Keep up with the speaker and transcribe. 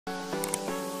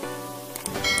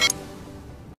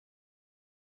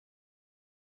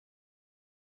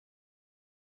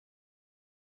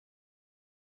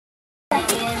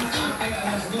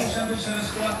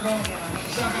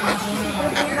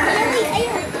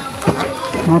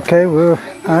Okay, we're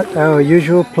at our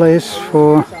usual place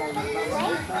for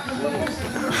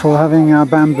having our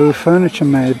bamboo furniture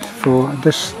made. For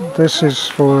this is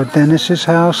for Dennis's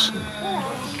house.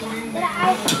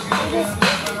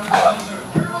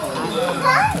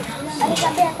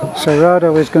 So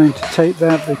Rado is going to take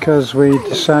that because we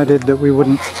decided that we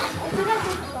wouldn't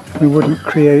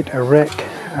create a wreck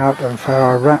out of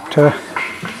our Raptor,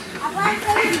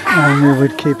 and we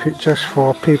would keep it just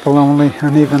for people only,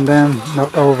 and even then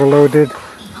not overloaded.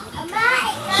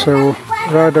 So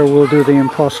Rado will do the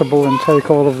impossible and take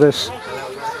all of this.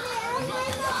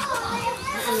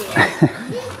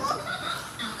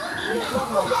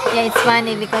 Yeah, it's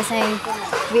funny because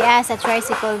we asked a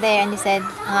tricycle there and he said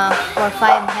for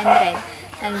 500.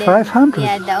 And then, 500?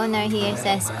 Yeah, the owner here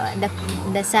says,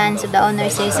 the sons of the owner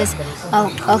says, oh,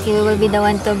 okay, we will be the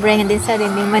one to bring. And then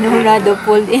suddenly Manurado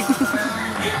pulled in.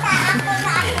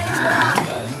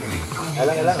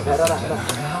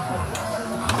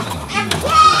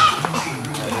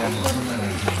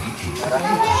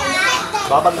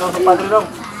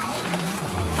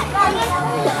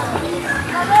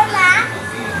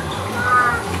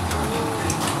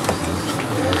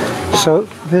 So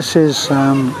this is a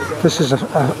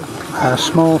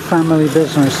small family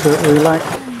business that we like.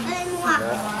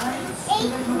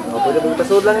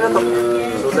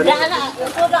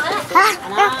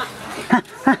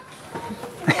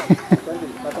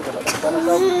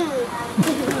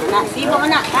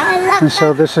 And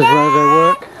so this is where they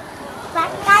work.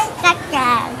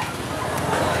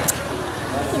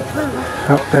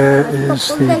 Up there is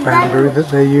the bamboo that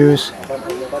they use.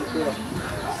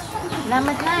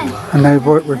 And they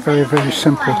work with very, very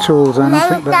simple tools. I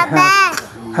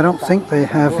don't think they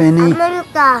have any.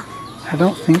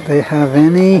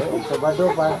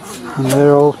 And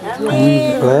they're all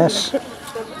bless.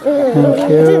 Thank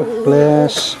you.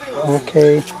 Bless.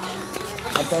 Okay.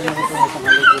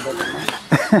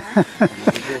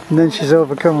 And then she's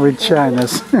overcome with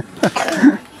shyness.